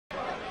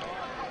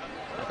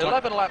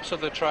11 laps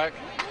of the track.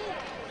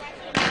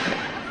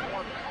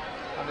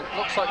 And it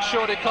looks like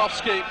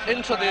Shordikovsky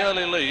into the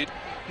early lead.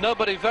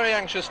 Nobody very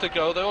anxious to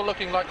go. They're all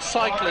looking like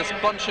cyclists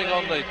bunching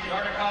on the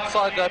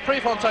side there.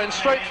 Prefontaine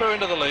straight through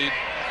into the lead.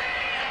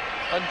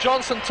 And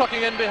Johnson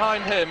tucking in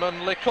behind him,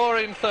 and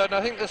Licori in third. And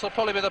I think this will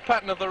probably be the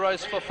pattern of the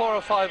race for 4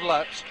 or 5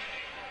 laps.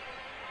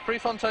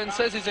 Prefontaine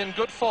says he's in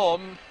good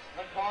form,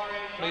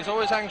 and he's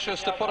always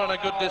anxious to put on a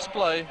good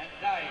display.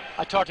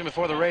 I talked to him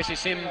before the race. He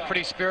seemed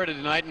pretty spirited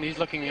tonight, and he's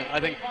looking, I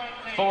think,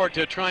 forward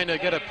to trying to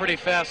get a pretty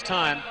fast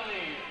time.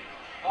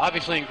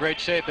 Obviously in great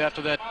shape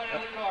after that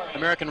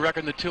American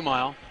record in the 2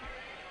 mile.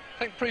 I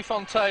think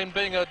Prefontaine,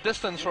 being a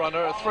distance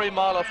runner, a 3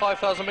 mile or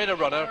 5,000 meter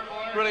runner,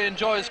 really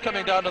enjoys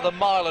coming down to the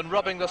mile and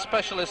rubbing the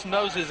specialist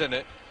noses in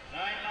it.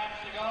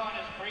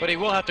 But he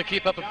will have to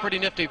keep up a pretty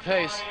nifty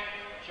pace.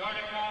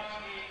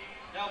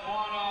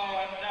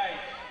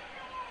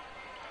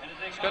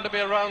 It's going to be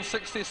around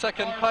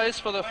 60-second pace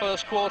for the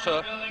first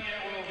quarter.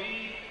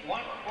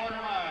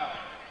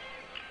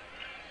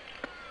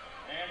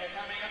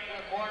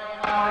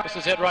 This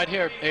is it right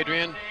here,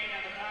 Adrian.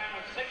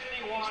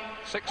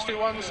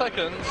 61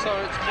 seconds, so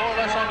it's more or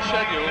less on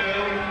schedule.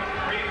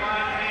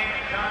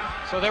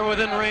 So they're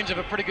within range of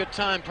a pretty good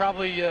time,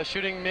 probably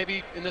shooting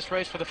maybe in this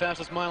race for the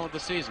fastest mile of the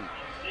season.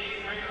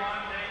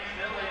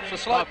 It's a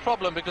slight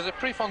problem, because if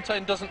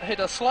Prefontaine doesn't hit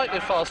a slightly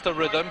faster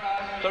rhythm,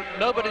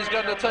 nobody's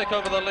going to take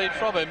over the lead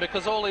from him,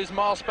 because all these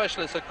mile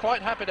specialists are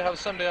quite happy to have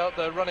somebody out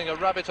there running a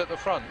rabbit at the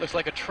front. Looks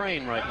like a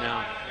train right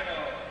now.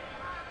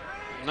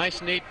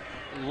 Nice, neat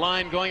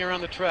line going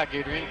around the track,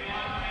 Adrian.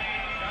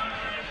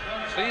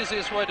 The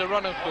easiest way to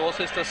run, of course,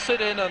 is to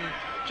sit in and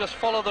just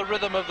follow the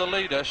rhythm of the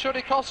leader.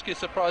 Shordikovsky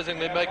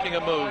surprisingly making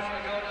a move.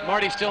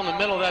 Marty's still in the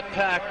middle of that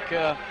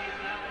pack,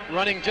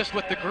 running just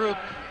with the group.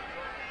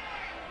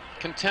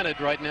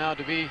 Contented right now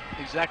to be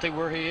exactly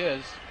where he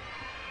is.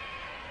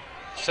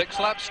 6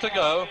 laps to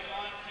go.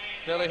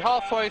 Nearly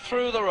halfway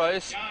through the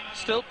race.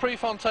 Still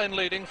Prefontaine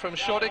leading from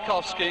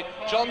Shordikovsky.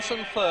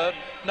 Johnson third.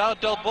 Now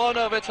Del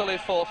Buono of Italy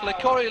fourth.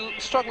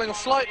 Licori struggling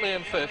slightly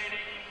in fifth.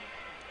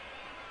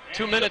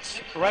 2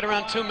 minutes, right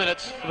around 2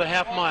 minutes for the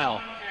half mile.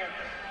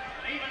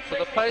 So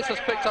the pace has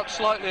picked up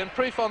slightly, and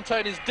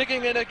Prefontaine is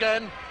digging in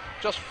again,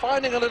 just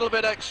finding a little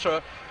bit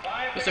extra.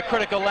 It's a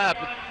critical lap.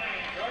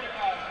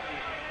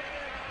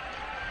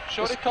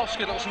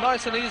 Shordikovsky looks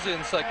nice and easy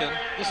in second.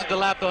 This is the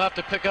lap they'll have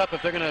to pick up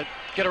if they're going to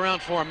get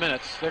around 4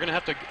 minutes. They're going to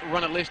have to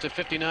run at least a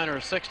 59 or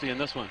a 60 in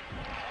this one.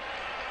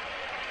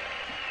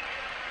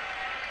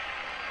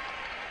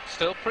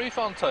 Still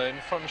Prefontaine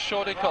from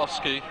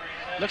Shordikovsky.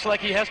 Looks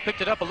like he has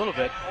picked it up a little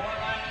bit.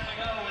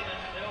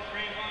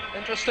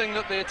 Interesting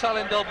that the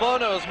Italian Del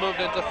Buono has moved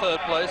into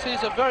third place.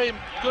 He's a very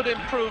good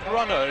improved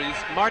runner.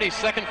 Marty's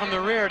second from the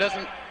rear.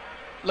 Doesn't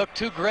look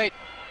too great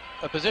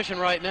a position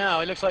right now.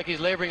 He looks like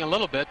he's laboring a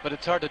little bit, but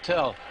it's hard to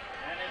tell.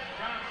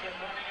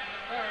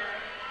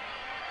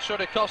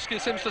 Shordikovsky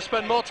seems to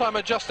spend more time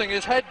adjusting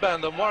his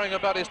headband than worrying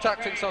about his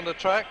tactics on the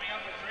track.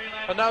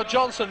 And now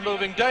Johnson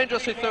moving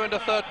dangerously through into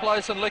third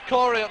place, and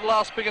Licori at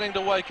last beginning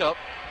to wake up.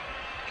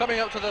 Coming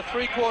up to the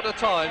 3/4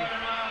 time.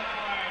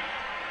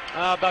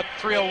 About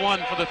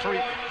 3:01 for the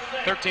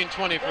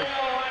 13:20 for.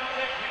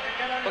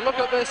 But look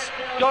at this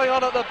going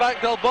on at the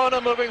back. Del Buono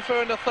moving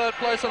through into third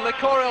place, and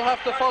Licori will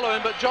have to follow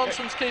him, but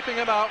Johnson's keeping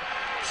him out.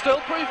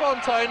 Still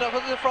Prefontaine up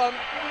at the front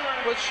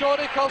with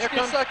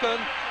Shordikovsky second.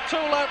 2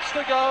 laps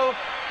to go.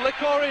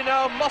 Licori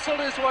now muscled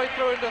his way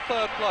through into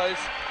third place.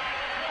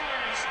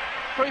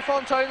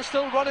 Prefontaine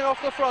still running off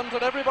the front,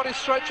 and everybody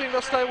stretching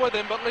to stay with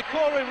him, but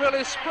Licori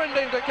really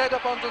sprinting to get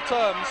up onto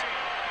terms.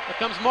 Here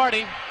comes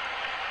Marty.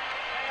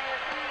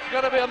 It's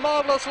going to be a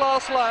marvellous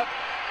last lap.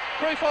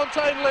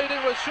 Prefontaine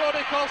leading with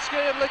Shordikovsky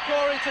and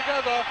Licori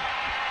together.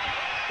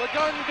 The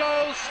gun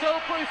goes, still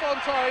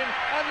Prefontaine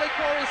and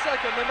Licori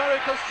second.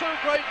 America's 2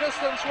 great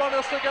distance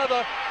runners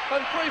together,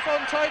 and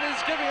Prefontaine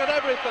is giving it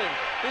everything.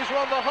 He's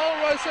run the whole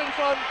race in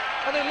front,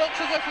 and it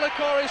looks as if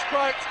Licori's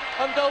cracked,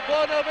 and Del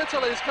Buono of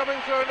Italy is coming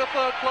through into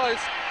third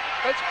place.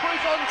 It's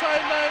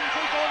Prefontaine then,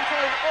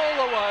 Prefontaine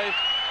all the way,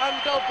 and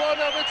Del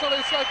Buono of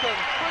Italy second.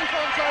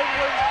 Prefontaine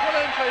wins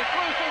brilliantly,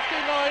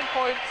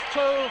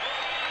 3:59.2.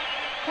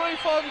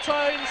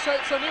 Prefontaine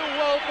sets a new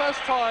world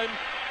best time.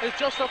 It's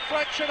just a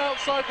fraction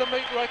outside the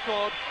meet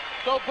record.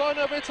 Del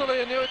Buono of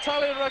Italy, a new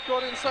Italian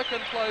record in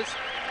second place,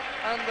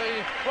 and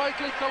the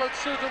brightly coloured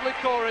suit of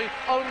Licori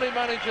only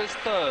manages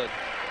third.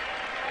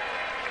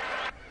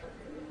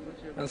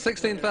 And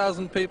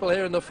 16,000 people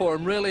here in the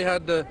Forum really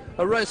had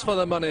a race for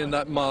the money in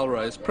that mile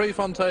race.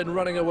 Prefontaine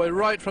running away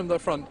right from the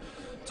front,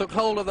 took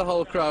hold of the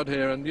whole crowd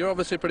here, and you're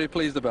obviously pretty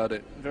pleased about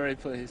it. Very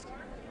pleased.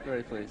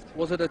 Very pleased.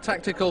 Was it a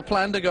tactical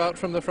plan to go out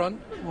from the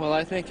front? Well,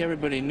 I think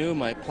everybody knew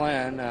my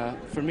plan.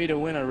 For me to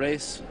win a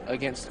race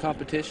against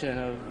competition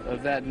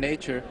of that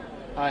nature,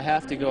 I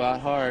have to go out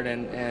hard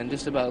and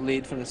just about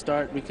lead from the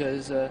start,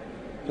 because the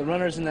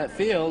runners in that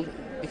field,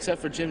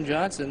 except for Jim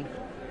Johnson,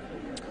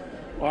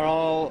 are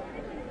all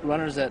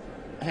runners that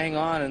hang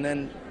on and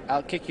then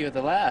outkick you at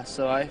the last.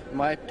 So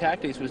my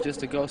tactics was just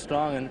to go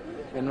strong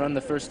and run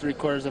the first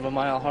 3/4 of a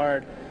mile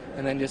hard.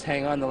 and then just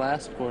hang on the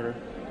last quarter.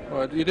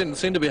 Well, you didn't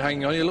seem to be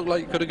hanging on. You looked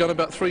like you could have gone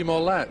about 3 more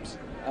laps.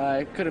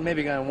 I could have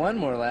maybe gone 1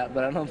 more lap,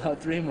 but I don't know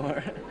about 3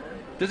 more.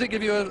 Does it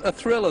give you a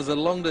thrill as a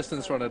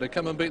long-distance runner to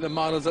come and beat the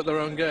milers at their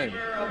own game?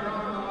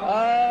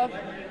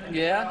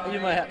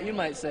 Yeah, you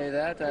might say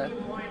that.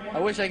 I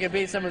wish I could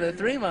beat some of the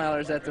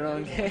 3-milers at their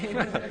own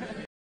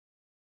game.